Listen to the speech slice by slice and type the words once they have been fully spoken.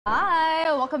Hi,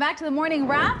 welcome back to the morning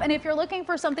wrap. And if you're looking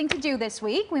for something to do this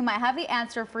week, we might have the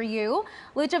answer for you.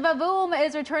 Lucha VaVOOM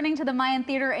is returning to the Mayan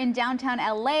Theater in downtown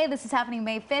LA. This is happening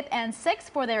May 5th and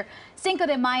 6th for their Cinco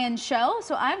de Mayan show.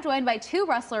 So I'm joined by two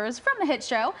wrestlers from the hit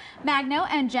show, Magno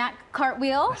and Jack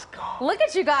Cartwheel. Let's go. Look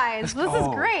at you guys. Let's this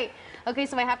go. is great. Okay,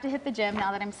 so I have to hit the gym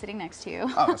now that I'm sitting next to you.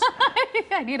 Oh,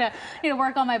 I need to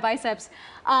work on my biceps.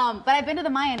 But I've been to the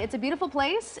Mayan. It's a beautiful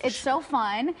place. It's so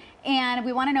fun. And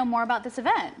we want to know more about this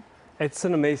event. It's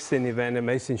an amazing event,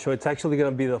 amazing show. It's actually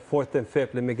going to be the 4th and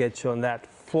 5th. Let me get you on that.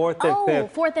 4th and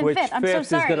 5th. Oh, 4th and 5th. I'm so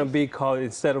sorry. Is going to be called,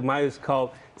 instead of Mayo, it's called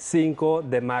Cinco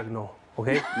de Magno.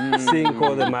 Okay?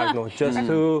 Cinco de Magno. Just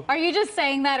to... Are you just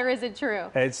saying that or is it true?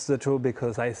 It's the truth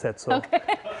because I said so. Okay.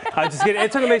 I'm just kidding.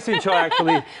 It's an amazing show,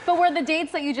 actually. But were the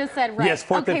dates that you just said right? Yes,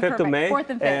 4th and 5th of May. 4th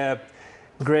and 5th.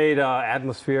 Great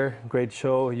atmosphere, great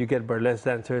show. You get burlesque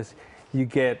dancers, you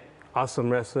get awesome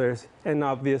wrestlers, and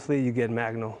obviously you get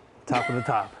Magno, top of the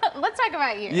top. Let's talk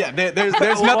about you. Yeah, there's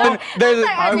nothing. There's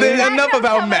enough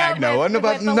about Magno.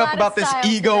 Enough about this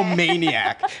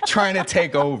egomaniac trying to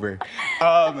take over.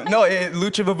 No,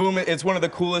 Lucha VaVOOM. It's one of the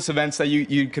coolest events that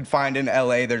you could find in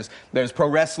LA. There's pro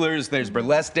wrestlers. There's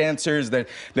burlesque dancers.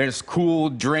 There's cool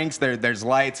drinks. There's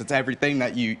lights. It's everything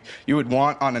that you would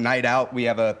want on a night out. We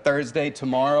have a Thursday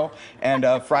tomorrow and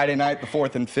Friday night, the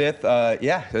 4th and 5th.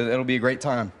 Yeah, it'll be a great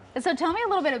time. So tell me a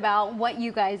little bit about what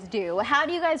you guys do. How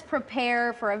do you guys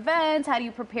prepare for events? How do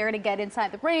you prepare to get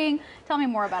inside the ring? Tell me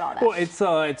more about all that.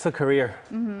 Well, it's a career.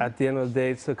 At the end of the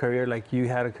day, it's a career. Like you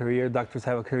had a career, doctors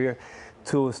have a career.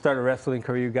 To start a wrestling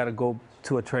career, you got to go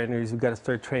to a trainer. You got to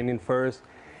start training first,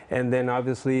 and then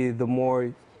obviously the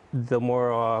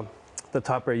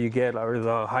topper you get or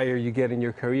the higher you get in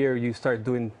your career, you start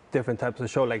doing different types of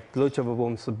show. Like Lucha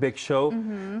VaVOOM is a big show,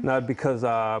 not because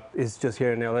it's just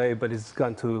here in LA, but it's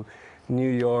gone to New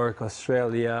York,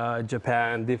 Australia,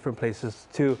 Japan, different places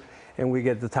too. And we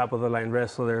get the top of the line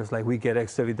wrestlers, like we get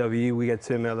XWWE, we get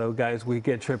CMLL guys, we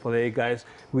get AAA guys,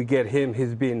 we get him.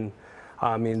 He's been,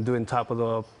 doing top of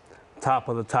the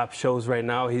top shows right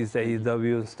now. He's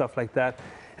AEW and stuff like that.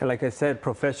 And like I said,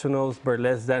 professionals,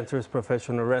 burlesque dancers,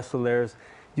 professional wrestlers,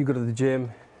 you go to the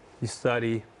gym, you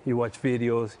study, you watch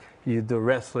videos, you do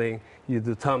wrestling, you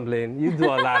do tumbling, you do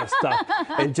a lot of stuff.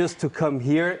 And just to come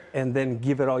here and then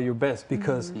give it all your best,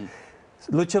 because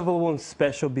Lucha VaVOOM is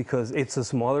special because it's a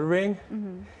smaller ring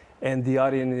and the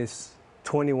audience is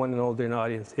 21 and older in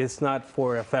audience. It's not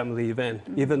for a family event.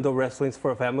 Even though wrestling's for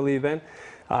a family event,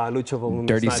 Lucha VaVOOM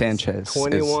Dirty is not. Sanchez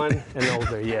 21 and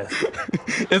older, yes.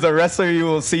 Is a wrestler you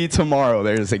will see tomorrow.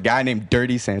 There's a guy named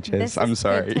Dirty Sanchez. I'm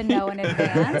sorry. Good to know in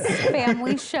advance.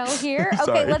 Family show here. Okay,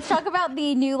 Sorry. let's talk about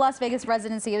the new Las Vegas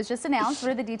residency. It was just announced.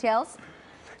 What are the details?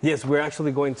 Yes, we're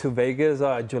actually going to Vegas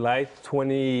July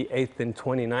 28th and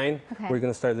 29th. Okay. We're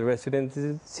going to start the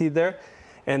residency there.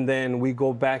 And then we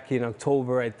go back in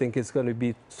October. I think it's going to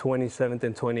be 27th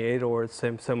and 28th or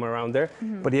somewhere around there.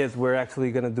 But yes, we're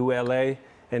actually going to do LA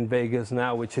and Vegas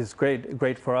now, which is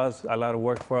great for us. A lot of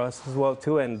work for us as well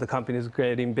too. And the company is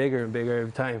getting bigger and bigger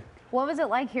every time. What was it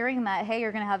like hearing that, hey,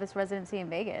 you're going to have this residency in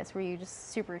Vegas? Were you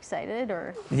just super excited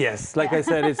or? Yes, like I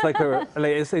said, it's like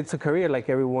it's a career like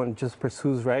everyone just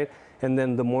pursues, right? And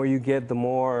then the more you get, the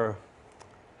more,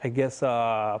 I guess,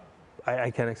 I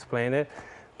can't explain it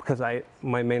because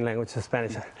my main language is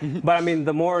Spanish. But I mean,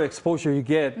 the more exposure you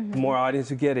get, the more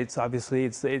audience you get. It's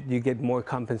obviously you get more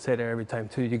compensated every time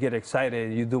too. You get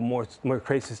excited. You do more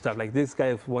crazy stuff. Like this guy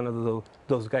is one of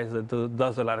those guys that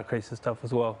does a lot of crazy stuff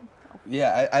as well.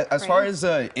 Yeah, as far as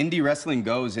indie wrestling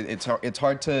goes, it's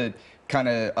hard to kind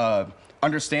of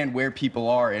understand where people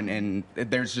are, and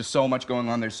there's just so much going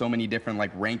on. There's so many different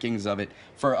like rankings of it.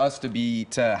 For us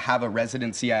to have a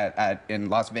residency in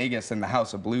Las Vegas in the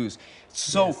House of Blues,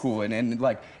 so cool, and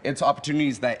like it's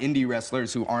opportunities that indie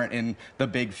wrestlers who aren't in the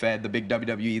big Fed, the big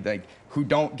WWE, like who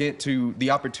don't get to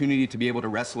the opportunity to be able to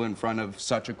wrestle in front of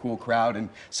such a cool crowd and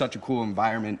such a cool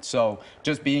environment. So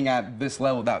just being at this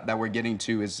level that we're getting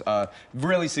to is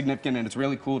really significant, and it's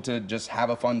really cool to just have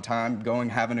a fun time,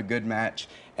 having a good match,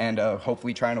 and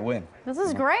hopefully trying to win. This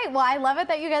is great. Well, I love it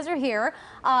that you guys are here.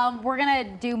 We're going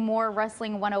to do more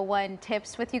Wrestling 101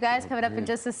 tips with you guys coming up in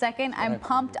just a second. I'm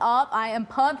pumped up. I am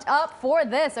pumped up for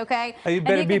this, okay? You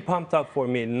better be pumped up for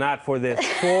me, not for this,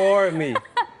 for me.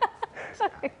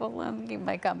 Okay, well, let me keep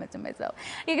my comment to myself.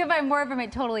 You can find more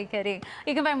information, totally kidding.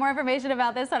 You can find more information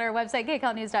about this on our website,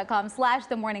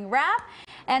 kcalnews.com/themorningwrap.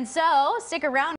 And so, stick around.